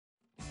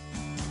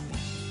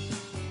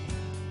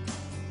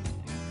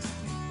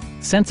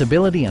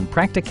sensibility and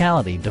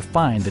practicality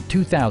define the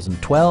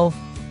 2012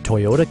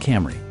 Toyota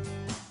Camry.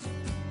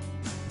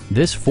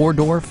 This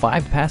four-door,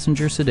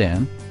 five-passenger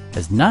sedan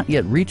has not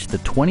yet reached the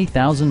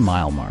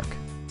 20,000-mile mark.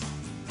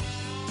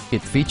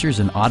 It features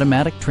an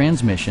automatic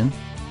transmission,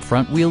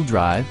 front-wheel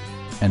drive,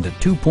 and a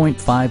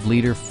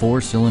 2.5-liter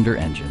four-cylinder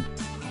engine.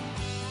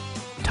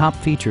 Top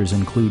features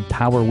include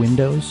power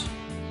windows,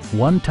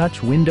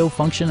 one-touch window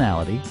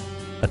functionality,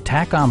 a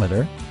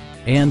tachometer,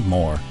 and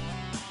more.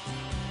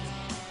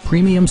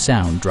 Premium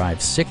sound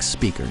drives 6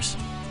 speakers,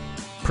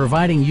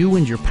 providing you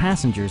and your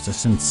passengers a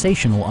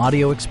sensational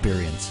audio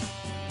experience.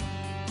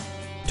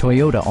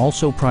 Toyota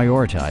also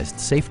prioritized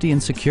safety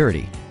and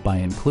security by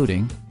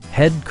including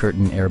head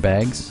curtain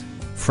airbags,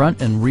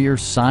 front and rear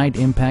side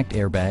impact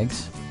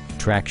airbags,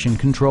 traction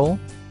control,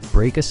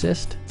 brake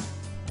assist,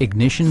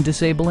 ignition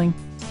disabling,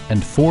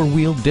 and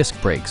four-wheel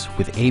disc brakes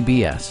with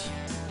ABS.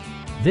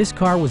 This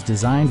car was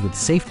designed with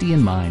safety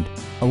in mind,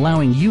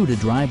 allowing you to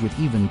drive with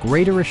even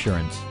greater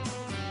assurance.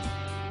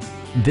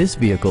 This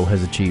vehicle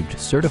has achieved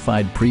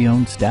certified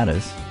pre-owned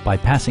status by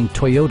passing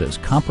Toyota's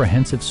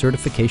comprehensive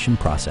certification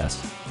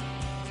process.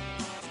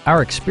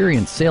 Our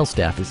experienced sales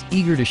staff is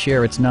eager to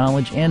share its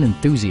knowledge and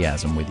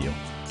enthusiasm with you.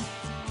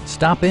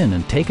 Stop in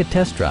and take a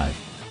test drive.